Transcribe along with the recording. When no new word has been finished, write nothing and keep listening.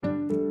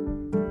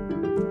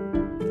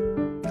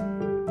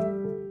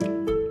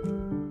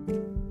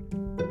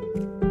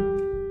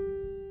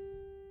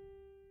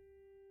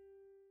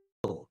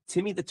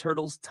Timmy the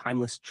Turtle's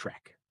Timeless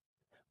Trek.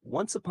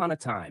 Once upon a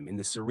time, in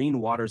the serene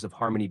waters of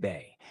Harmony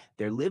Bay,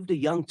 there lived a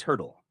young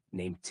turtle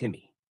named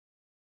Timmy.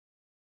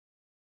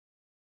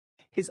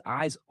 His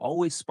eyes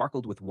always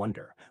sparkled with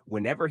wonder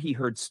whenever he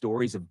heard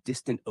stories of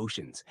distant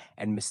oceans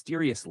and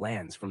mysterious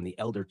lands from the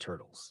elder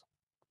turtles.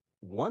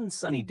 One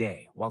sunny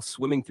day, while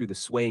swimming through the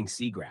swaying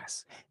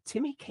seagrass,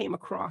 Timmy came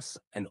across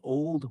an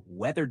old,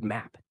 weathered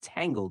map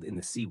tangled in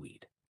the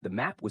seaweed. The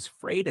map was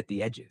frayed at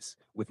the edges,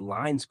 with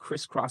lines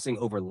crisscrossing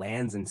over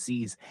lands and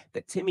seas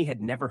that Timmy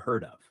had never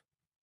heard of.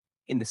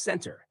 In the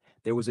center,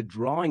 there was a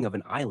drawing of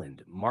an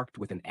island marked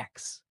with an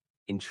X.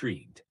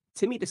 Intrigued,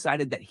 Timmy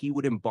decided that he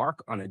would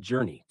embark on a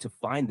journey to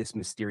find this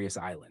mysterious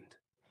island.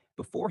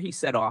 Before he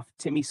set off,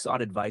 Timmy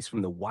sought advice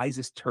from the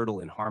wisest turtle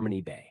in Harmony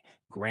Bay,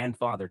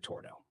 Grandfather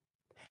Torto.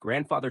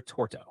 Grandfather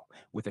Torto,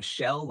 with a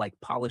shell like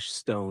polished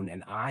stone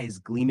and eyes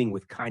gleaming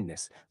with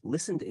kindness,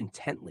 listened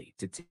intently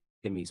to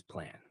Timmy's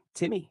plan.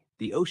 Timmy,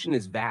 the ocean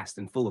is vast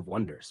and full of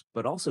wonders,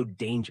 but also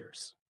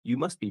dangers. You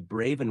must be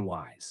brave and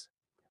wise.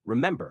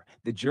 Remember,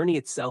 the journey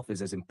itself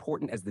is as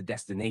important as the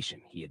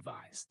destination, he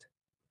advised.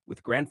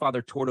 With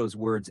Grandfather Torto's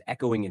words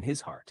echoing in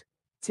his heart,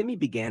 Timmy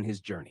began his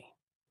journey.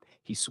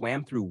 He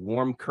swam through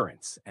warm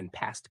currents and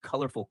past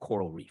colorful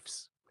coral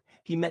reefs.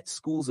 He met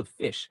schools of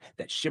fish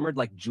that shimmered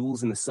like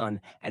jewels in the sun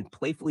and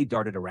playfully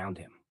darted around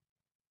him.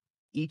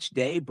 Each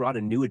day brought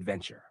a new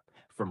adventure,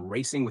 from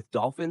racing with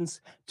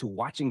dolphins to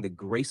watching the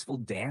graceful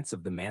dance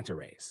of the manta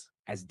rays.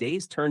 As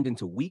days turned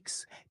into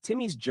weeks,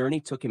 Timmy's journey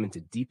took him into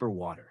deeper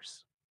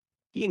waters.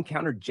 He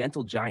encountered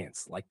gentle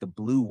giants like the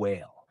blue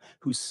whale,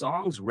 whose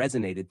songs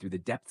resonated through the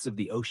depths of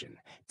the ocean,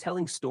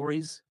 telling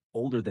stories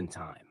older than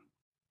time.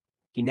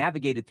 He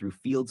navigated through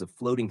fields of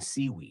floating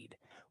seaweed,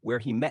 where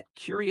he met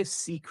curious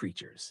sea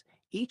creatures,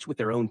 each with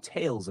their own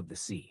tales of the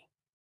sea.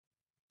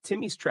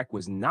 Timmy's trek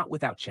was not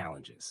without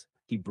challenges.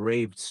 He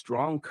braved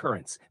strong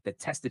currents that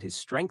tested his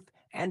strength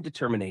and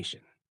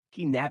determination.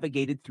 He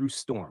navigated through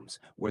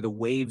storms where the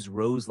waves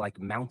rose like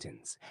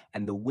mountains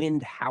and the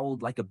wind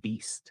howled like a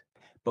beast.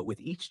 But with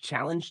each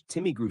challenge,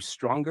 Timmy grew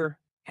stronger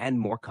and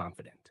more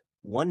confident.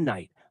 One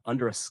night,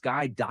 under a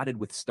sky dotted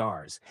with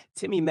stars,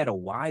 Timmy met a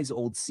wise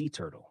old sea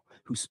turtle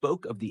who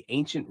spoke of the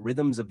ancient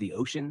rhythms of the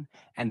ocean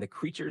and the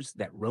creatures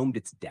that roamed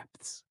its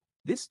depths.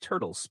 This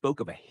turtle spoke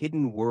of a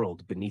hidden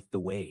world beneath the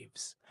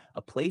waves,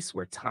 a place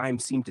where time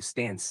seemed to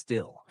stand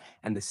still,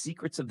 and the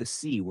secrets of the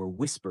sea were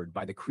whispered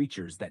by the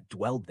creatures that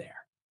dwelled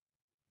there.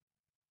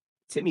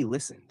 Timmy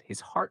listened, his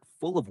heart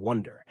full of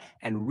wonder,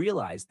 and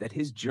realized that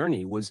his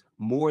journey was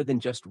more than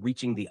just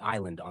reaching the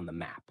island on the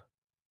map.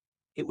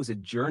 It was a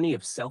journey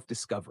of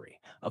self-discovery,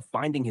 of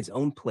finding his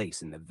own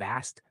place in the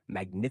vast,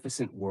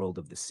 magnificent world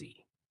of the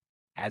sea.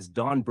 As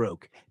dawn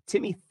broke,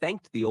 Timmy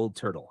thanked the old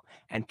turtle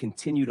and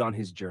continued on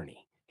his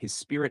journey, his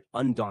spirit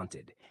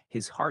undaunted,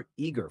 his heart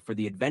eager for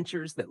the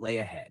adventures that lay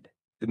ahead.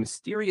 The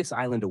mysterious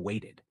island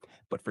awaited,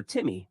 but for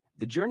Timmy,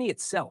 the journey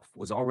itself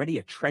was already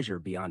a treasure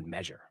beyond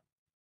measure.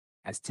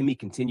 As Timmy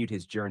continued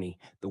his journey,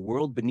 the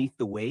world beneath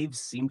the waves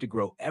seemed to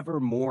grow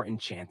ever more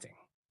enchanting.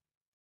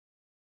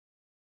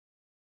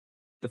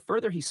 The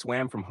further he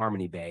swam from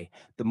Harmony Bay,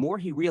 the more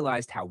he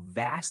realized how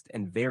vast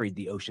and varied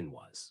the ocean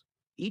was.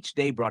 Each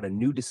day brought a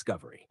new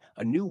discovery,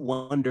 a new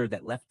wonder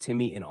that left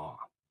Timmy in awe.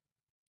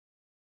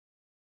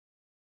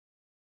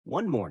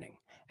 One morning,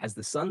 as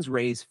the sun's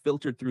rays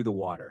filtered through the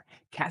water,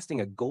 casting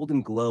a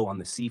golden glow on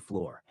the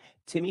seafloor,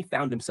 Timmy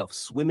found himself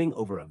swimming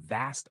over a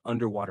vast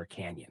underwater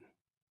canyon.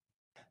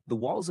 The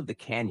walls of the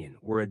canyon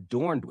were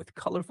adorned with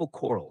colorful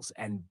corals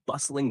and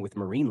bustling with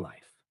marine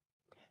life.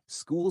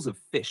 Schools of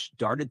fish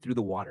darted through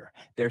the water,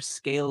 their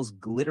scales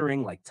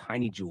glittering like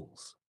tiny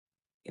jewels.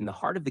 In the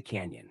heart of the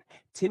canyon,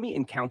 Timmy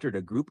encountered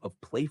a group of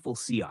playful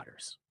sea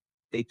otters.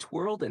 They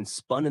twirled and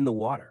spun in the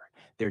water,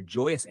 their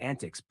joyous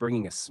antics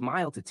bringing a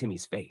smile to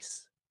Timmy's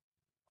face.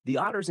 The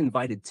otters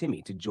invited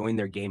Timmy to join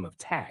their game of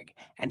tag,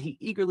 and he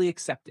eagerly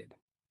accepted.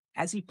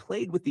 As he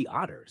played with the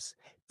otters,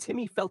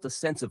 Timmy felt a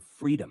sense of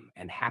freedom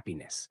and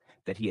happiness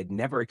that he had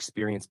never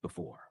experienced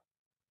before.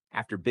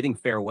 After bidding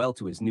farewell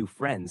to his new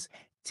friends,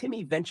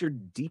 Timmy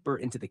ventured deeper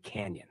into the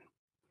canyon.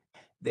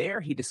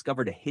 There he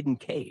discovered a hidden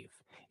cave,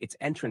 its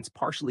entrance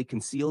partially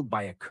concealed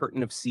by a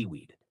curtain of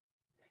seaweed.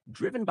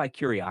 Driven by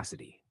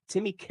curiosity,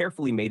 Timmy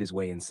carefully made his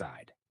way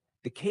inside.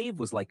 The cave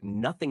was like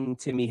nothing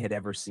Timmy had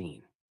ever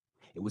seen.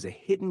 It was a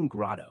hidden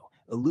grotto,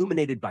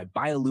 illuminated by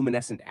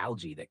bioluminescent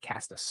algae that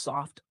cast a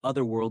soft,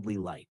 otherworldly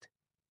light.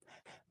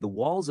 The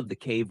walls of the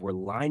cave were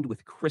lined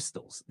with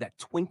crystals that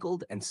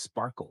twinkled and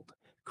sparkled,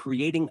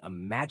 creating a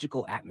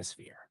magical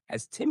atmosphere.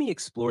 As Timmy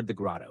explored the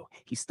grotto,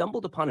 he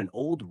stumbled upon an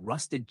old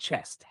rusted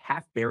chest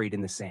half buried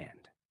in the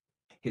sand.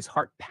 His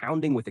heart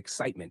pounding with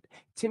excitement,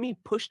 Timmy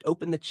pushed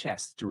open the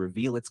chest to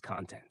reveal its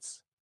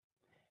contents.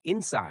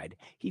 Inside,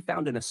 he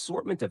found an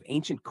assortment of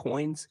ancient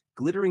coins,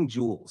 glittering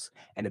jewels,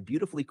 and a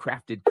beautifully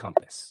crafted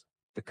compass.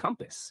 The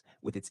compass,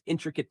 with its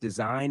intricate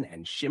design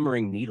and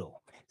shimmering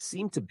needle,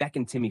 seemed to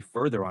beckon Timmy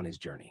further on his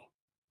journey.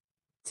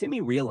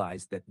 Timmy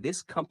realized that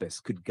this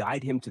compass could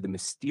guide him to the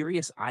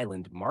mysterious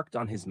island marked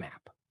on his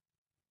map.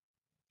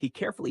 He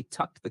carefully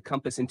tucked the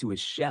compass into his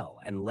shell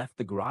and left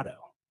the grotto,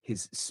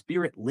 his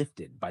spirit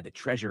lifted by the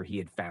treasure he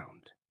had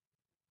found.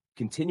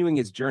 Continuing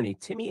his journey,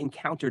 Timmy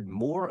encountered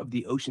more of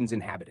the ocean's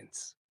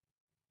inhabitants.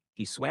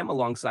 He swam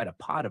alongside a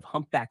pod of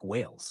humpback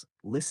whales,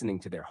 listening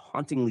to their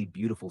hauntingly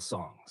beautiful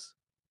songs.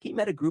 He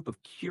met a group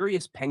of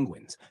curious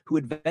penguins who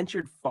had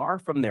ventured far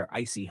from their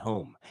icy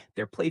home,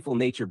 their playful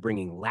nature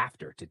bringing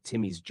laughter to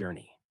Timmy's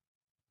journey.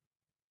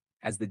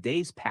 As the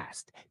days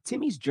passed,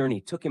 Timmy's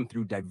journey took him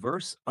through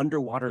diverse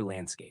underwater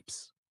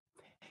landscapes.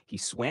 He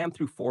swam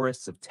through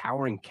forests of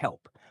towering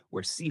kelp,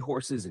 where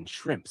seahorses and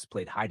shrimps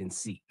played hide and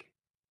seek.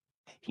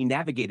 He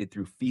navigated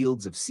through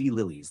fields of sea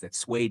lilies that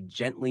swayed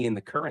gently in the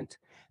current,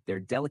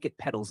 their delicate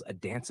petals a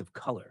dance of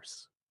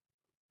colors.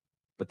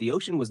 But the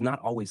ocean was not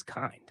always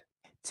kind.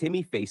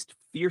 Timmy faced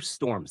fierce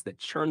storms that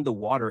churned the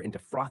water into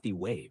frothy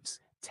waves,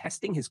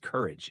 testing his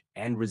courage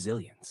and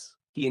resilience.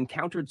 He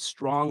encountered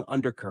strong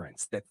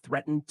undercurrents that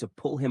threatened to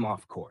pull him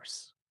off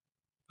course.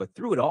 But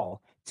through it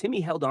all,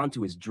 Timmy held on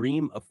to his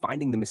dream of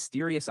finding the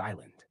mysterious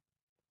island.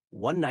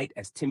 One night,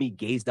 as Timmy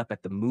gazed up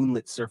at the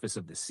moonlit surface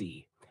of the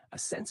sea, a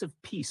sense of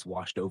peace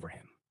washed over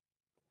him.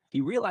 He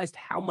realized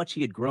how much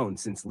he had grown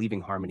since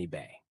leaving Harmony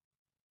Bay.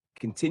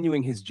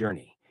 Continuing his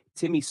journey,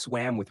 Timmy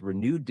swam with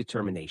renewed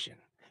determination,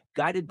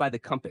 guided by the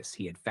compass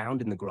he had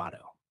found in the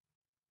grotto.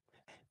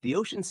 The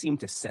ocean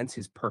seemed to sense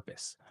his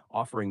purpose,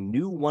 offering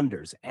new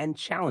wonders and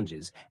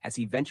challenges as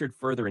he ventured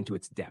further into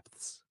its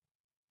depths.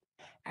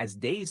 As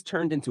days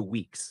turned into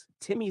weeks,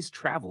 Timmy's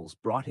travels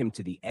brought him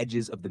to the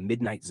edges of the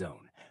midnight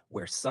zone,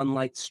 where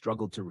sunlight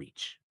struggled to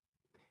reach.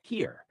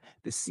 Here,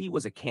 the sea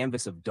was a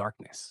canvas of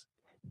darkness,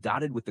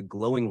 dotted with the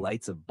glowing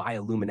lights of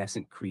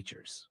bioluminescent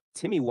creatures.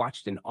 Timmy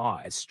watched in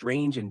awe as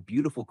strange and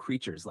beautiful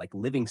creatures like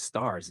living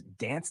stars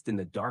danced in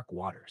the dark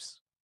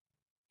waters.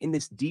 In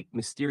this deep,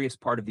 mysterious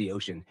part of the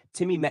ocean,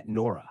 Timmy met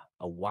Nora,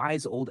 a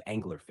wise old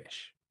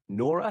anglerfish.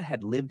 Nora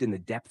had lived in the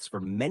depths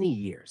for many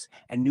years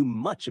and knew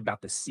much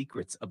about the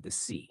secrets of the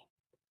sea.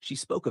 She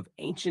spoke of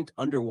ancient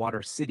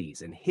underwater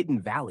cities and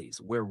hidden valleys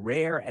where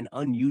rare and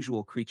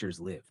unusual creatures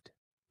lived.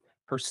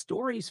 Her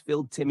stories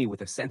filled Timmy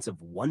with a sense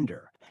of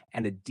wonder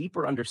and a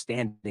deeper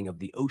understanding of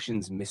the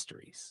ocean's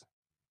mysteries.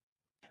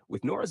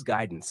 With Nora's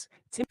guidance,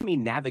 Timmy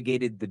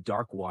navigated the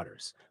dark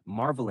waters,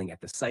 marveling at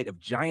the sight of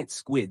giant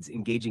squids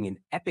engaging in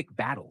epic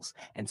battles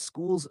and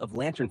schools of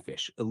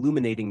lanternfish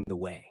illuminating the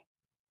way.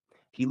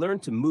 He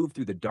learned to move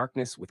through the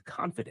darkness with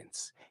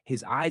confidence,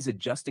 his eyes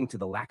adjusting to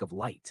the lack of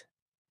light.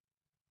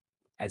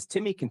 As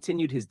Timmy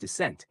continued his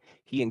descent,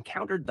 he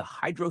encountered the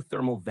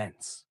hydrothermal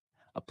vents,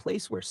 a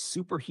place where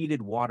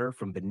superheated water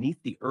from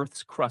beneath the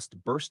Earth's crust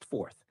burst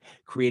forth,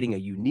 creating a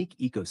unique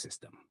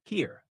ecosystem.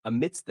 Here,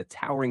 amidst the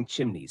towering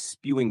chimneys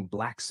spewing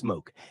black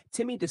smoke,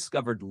 Timmy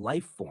discovered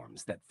life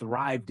forms that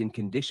thrived in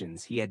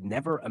conditions he had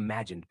never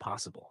imagined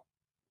possible.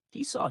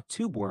 He saw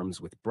tube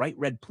worms with bright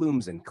red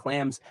plumes and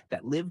clams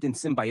that lived in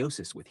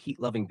symbiosis with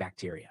heat-loving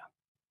bacteria.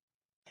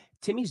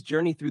 Timmy's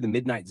journey through the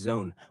Midnight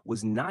Zone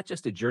was not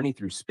just a journey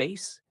through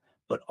space,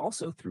 but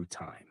also through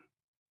time.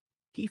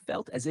 He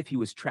felt as if he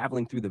was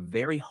traveling through the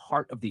very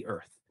heart of the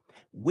earth,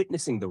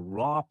 witnessing the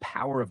raw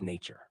power of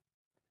nature.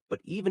 But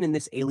even in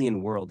this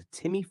alien world,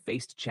 Timmy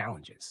faced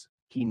challenges.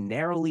 He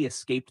narrowly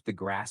escaped the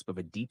grasp of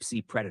a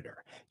deep-sea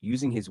predator,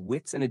 using his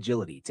wits and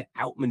agility to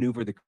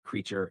outmaneuver the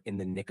creature in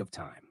the nick of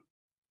time.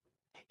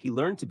 He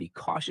learned to be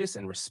cautious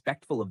and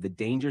respectful of the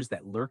dangers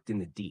that lurked in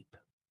the deep.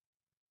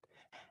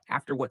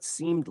 After what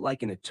seemed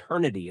like an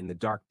eternity in the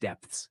dark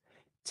depths,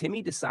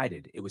 Timmy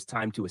decided it was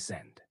time to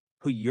ascend,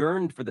 who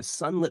yearned for the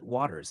sunlit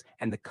waters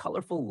and the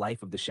colorful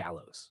life of the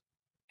shallows.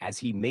 As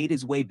he made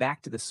his way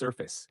back to the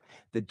surface,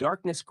 the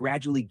darkness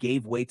gradually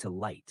gave way to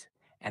light,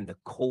 and the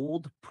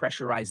cold,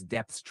 pressurized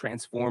depths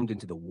transformed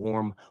into the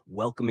warm,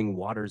 welcoming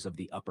waters of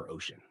the upper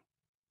ocean.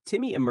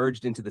 Timmy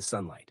emerged into the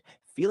sunlight,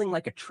 feeling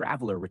like a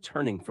traveler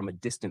returning from a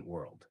distant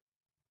world.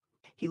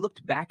 He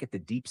looked back at the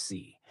deep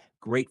sea,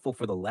 grateful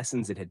for the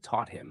lessons it had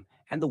taught him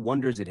and the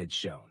wonders it had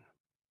shown.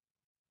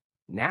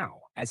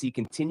 Now, as he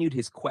continued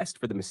his quest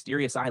for the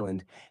mysterious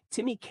island,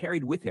 Timmy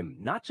carried with him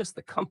not just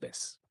the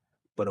compass,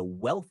 but a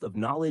wealth of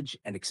knowledge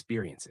and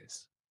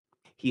experiences.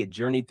 He had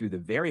journeyed through the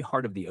very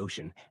heart of the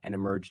ocean and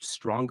emerged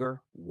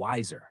stronger,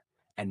 wiser,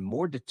 and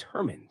more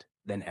determined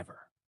than ever.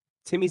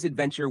 Timmy's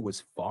adventure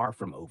was far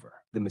from over.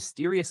 The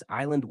mysterious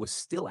island was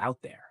still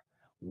out there,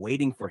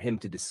 waiting for him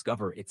to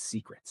discover its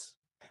secrets.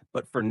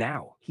 But for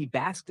now, he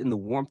basked in the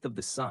warmth of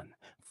the sun,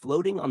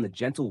 floating on the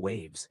gentle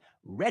waves,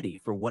 ready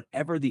for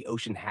whatever the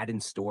ocean had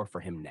in store for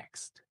him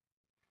next.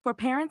 For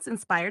parents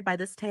inspired by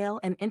this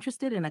tale and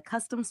interested in a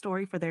custom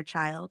story for their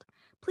child,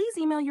 please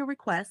email your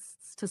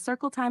requests to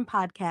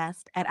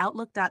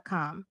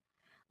circletimepodcast@outlook.com.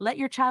 Let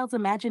your child's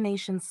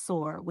imagination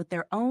soar with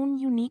their own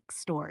unique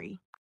story.